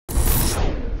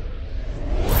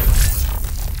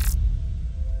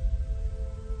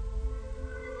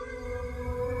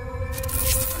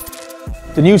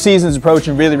The new season's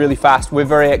approaching really, really fast. We're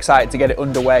very excited to get it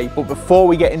underway. But before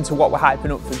we get into what we're hyping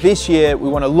up for this year, we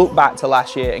want to look back to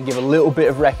last year and give a little bit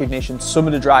of recognition to some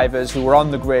of the drivers who were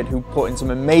on the grid, who put in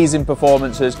some amazing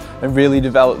performances and really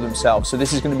developed themselves. So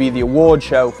this is going to be the award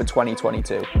show for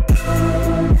 2022.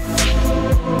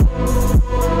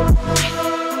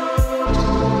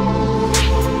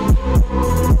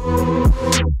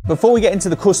 Before we get into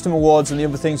the custom awards and the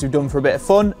other things we've done for a bit of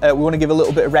fun, we want to give a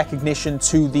little bit of recognition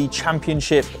to the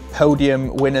championship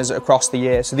podium winners across the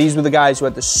year. So these were the guys who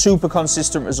had the super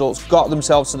consistent results, got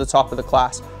themselves to the top of the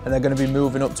class, and they're going to be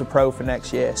moving up to pro for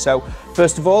next year. So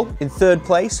first of all, in third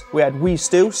place, we had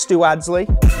Stu Adsley.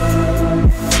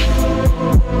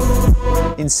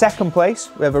 In second place,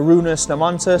 we have Aruna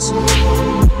Snamontas.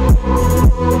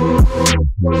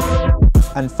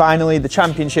 And finally, the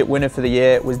championship winner for the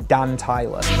year was Dan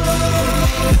Tyler.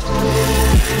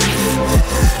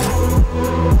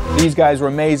 These guys were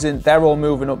amazing. They're all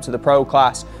moving up to the pro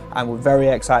class, and we're very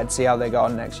excited to see how they go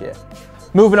on next year.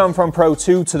 Moving on from Pro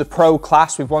 2 to the Pro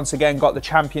class, we've once again got the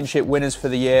championship winners for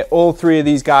the year. All three of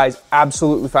these guys,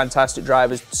 absolutely fantastic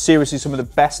drivers. Seriously, some of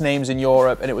the best names in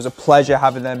Europe, and it was a pleasure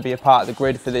having them be a part of the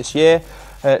grid for this year.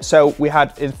 So we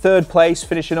had in third place,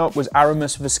 finishing up, was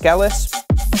Aramis Vaskelis.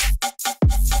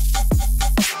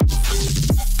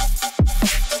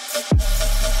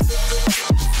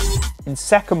 In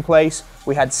second place,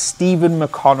 we had Stephen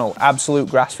McConnell, absolute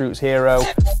grassroots hero.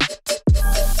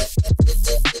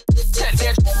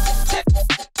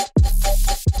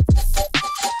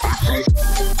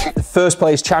 The first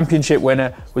place championship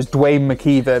winner was Dwayne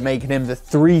McKeever, making him the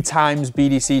 3 times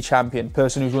BDC champion,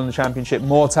 person who's won the championship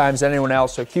more times than anyone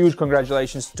else. So huge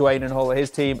congratulations to Dwayne and all of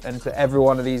his team, and to every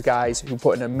one of these guys who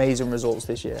put in amazing results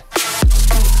this year.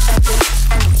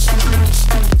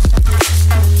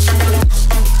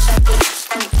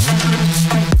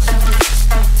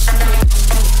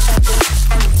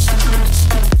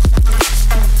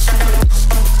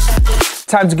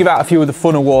 Time to give out a few of the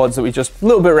fun awards that we just, a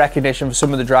little bit of recognition for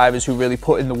some of the drivers who really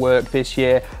put in the work this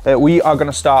year. We are going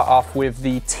to start off with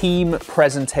the Team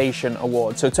Presentation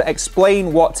Award. So to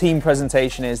explain what team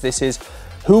presentation is, this is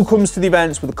who comes to the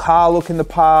events with the car looking the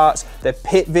parts, their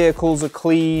pit vehicles are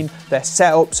clean, their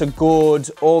setups are good,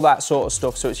 all that sort of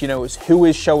stuff. So it's, it's who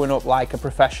is showing up like a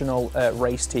professional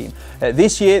race team.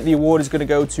 This year, the award is going to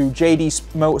go to JD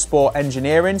Motorsport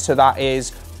Engineering. So that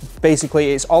is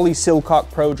basically, it's Ollie Silcock,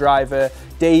 pro driver,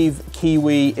 Dave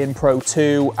Kiwi in Pro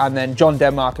 2, and then John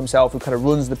Denmark himself, who kind of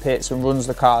runs the pits and runs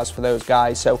the cars for those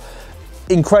guys. So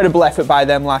incredible effort by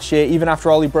them last year. Even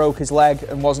after Ollie broke his leg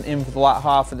and wasn't in for the latter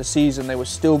half of the season, they were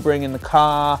still bringing the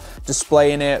car,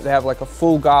 displaying it. They have like a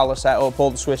full gala setup,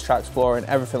 all the Swiss tracks flooring,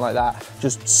 everything like that.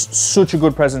 Just such a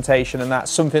good presentation, and that's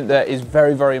something that is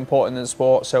very, very important in the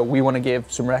sport. So we want to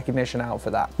give some recognition out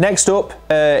for that. Next up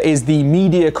is the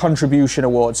Media Contribution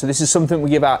Award. So this is something we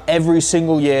give out every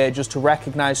single year just to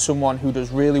recognize someone who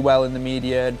does really well in the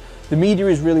media. And the media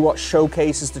is really what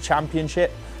showcases the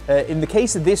championship. In the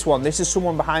case of this one, this is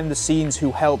someone behind the scenes who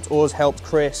helped us, helped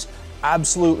Chris,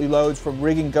 absolutely loads, from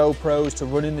rigging GoPros to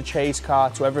running the chase car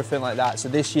to everything like that. So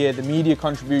this year, the media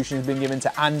contribution has been given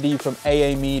to Andy from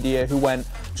AA Media, who went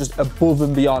just above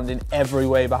and beyond in every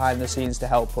way behind the scenes to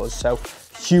help us. So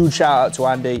huge shout out to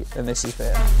Andy, and this is for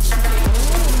him.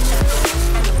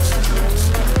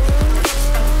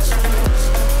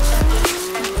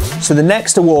 So the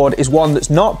next award is one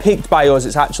that's not picked by us,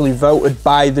 it's actually voted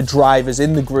by the drivers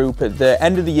in the group. At the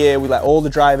end of the year, we let all the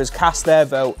drivers cast their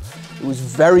vote. It was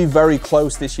very, very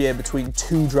close this year between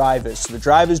 2 drivers. So the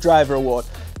Drivers' Driver Award,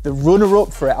 the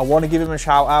runner-up for it, I want to give him a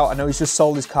shout out. I know he's just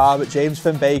sold his car, but James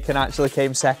Van Bacon actually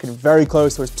came second. Very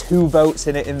close, there was 2 votes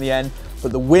in it in the end,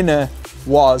 but the winner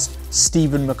was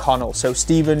Stephen McConnell. So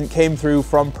Stephen came through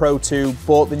from Pro 2,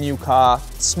 bought the new car,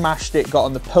 smashed it, got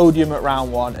on the podium at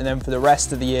round 1, and then for the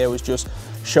rest of the year was just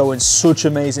showing such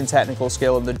amazing technical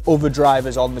skill, and the other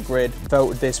drivers on the grid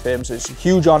voted this for him. So it's a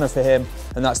huge honour for him,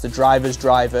 and that's the Drivers'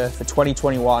 Driver for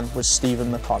 2021 was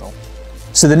Stephen McConnell.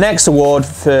 So the next award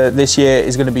for this year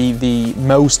is going to be the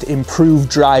Most Improved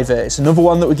Driver. It's another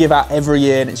one that we give out every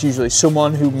year, and it's usually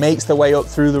someone who makes their way up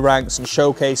through the ranks and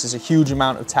showcases a huge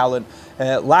amount of talent.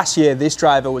 Last year, this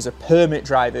driver was a permit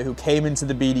driver who came into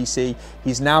the BDC.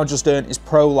 He's now just earned his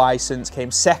pro license, came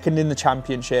second in the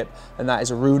championship, and that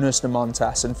is Aruna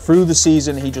Snamontas. And through the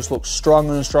season, he just looks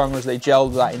stronger and stronger as they gelled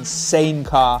with that insane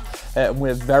car, and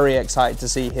we're very excited to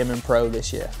see him in pro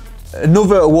this year.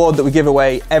 Another award that we give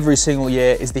away every single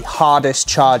year is the Hardest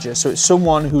Charger. So it's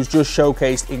someone who's just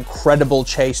showcased incredible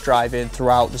chase driving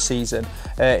throughout the season.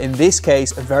 In this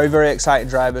case, a very, very exciting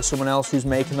driver, someone else who's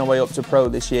making their way up to pro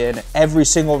this year. And every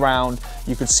single round,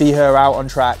 You could see her out on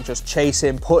track, just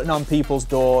chasing, putting on people's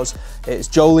doors. It's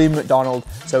Jolene McDonald.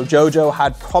 So Jojo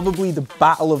had probably the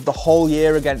battle of the whole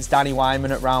year against Danny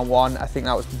Wyman at round 1. I think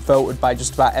that was voted by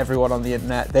just about everyone on the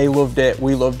internet. They loved it,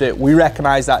 we loved it. We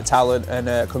recognize that talent,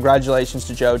 and congratulations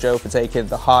to Jojo for taking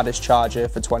the hardest charger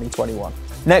for 2021.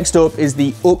 Next up is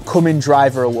the Upcoming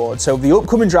Driver Award. So the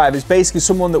Upcoming Driver is basically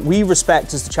someone that we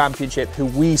respect as the championship, who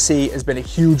we see has been a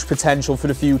huge potential for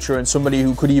the future and somebody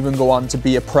who could even go on to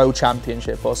be a pro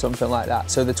championship or something like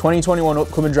that. So the 2021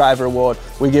 Upcoming Driver Award,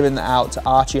 we're giving that out to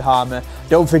Archie Harmer.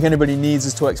 Don't think anybody needs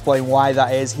us to explain why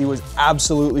that is. He was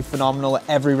absolutely phenomenal at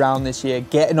every round this year,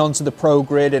 getting onto the pro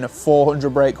grid in a 400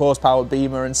 brake horsepower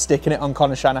Beamer and sticking it on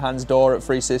Connor Shanahan's door at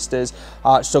Three Sisters.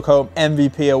 Arch took home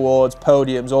MVP awards,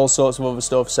 podiums, all sorts of other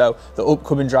stuff. So the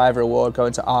Upcoming Driver Award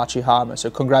going to Archie Harmer. So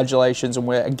congratulations, and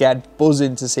we're again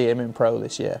buzzing to see him in pro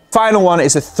this year. Final one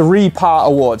is a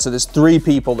 3-part award. So there's 3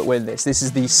 people that win this. This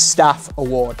is the Staff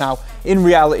Award. Now, in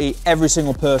reality, every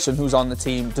single person who's on the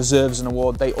team deserves an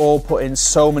award. They all put in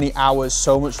so many hours,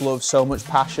 so much love, so much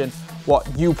passion.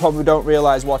 What you probably don't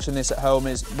realize watching this at home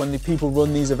is when the people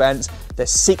run these events, they're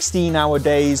 16-hour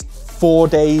days, 4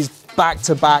 days, back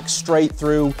to back, straight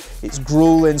through. It's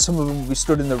grueling. Some of them will be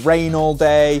stood in the rain all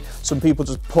day. Some people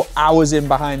just put hours in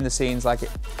behind the scenes. Like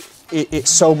it's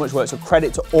so much work. So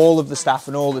credit to all of the staff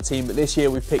and all the team. But this year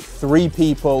we've picked 3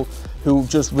 people who've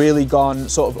just really gone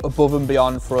sort of above and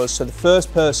beyond for us. So the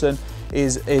first person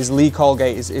is Lee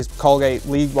Colgate, is Colgate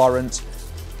Lee Lawrence,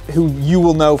 who you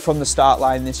will know from the start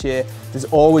line this year. There's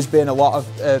always been a lot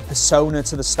of persona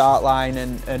to the start line,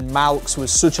 and Malks was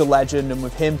such a legend, and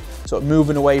with him sort of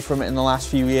moving away from it in the last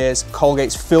few years,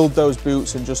 Colgate's filled those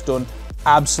boots and just done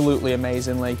absolutely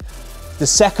amazingly. The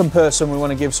second person we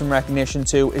want to give some recognition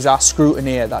to is our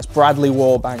scrutineer, that's Bradley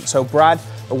Warbank. So Brad,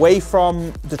 away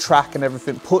from the track and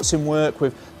everything, puts in work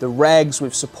with the regs,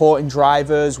 with supporting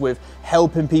drivers, with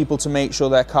helping people to make sure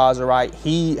their cars are right.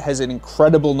 He has an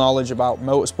incredible knowledge about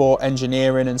motorsport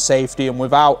engineering and safety, and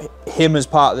without him as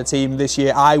part of the team this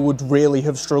year, I would really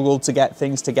have struggled to get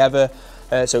things together.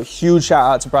 So huge shout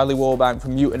out to Bradley Warbank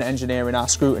from Mutant Engineering, our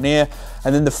scrutineer.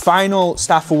 And then the final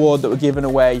staff award that we're giving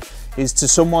away is to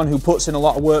someone who puts in a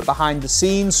lot of work behind the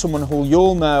scenes, someone who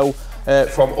you'll know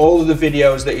from all of the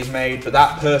videos that he's made, but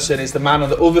that person is the man on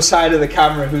the other side of the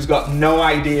camera who's got no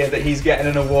idea that he's getting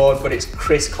an award, but it's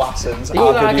Chris Classens,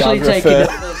 our videographer.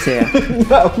 Here.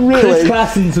 No, really. Chris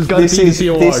Classens has got a BDC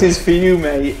award. This is for you,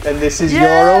 mate, and this is your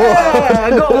award. I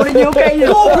got one in your game.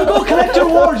 Go collect your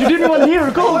award. You didn't want to hear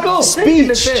it. Go.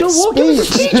 Speech.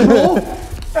 Speech, bro.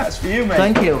 That's for you, mate.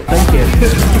 Thank you.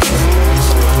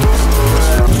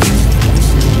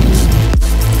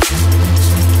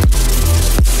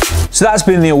 So that's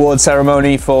been the award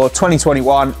ceremony for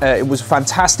 2021. It was a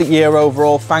fantastic year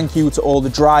overall. Thank you to all the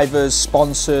drivers,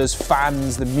 sponsors,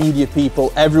 fans, the media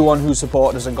people, everyone who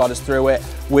supported us and got us through it.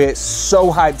 We're so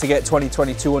hyped to get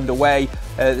 2022 underway.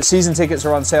 The season tickets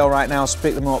are on sale right now, so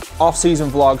pick them up.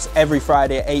 Off-season vlogs every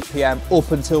Friday at 8 PM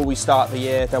up until we start the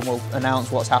year. Then we'll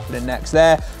announce what's happening next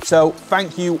there. So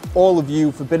thank you, all of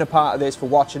you, for being a part of this, for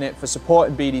watching it, for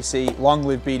supporting BDC. Long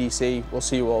live BDC. We'll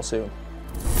see you all soon.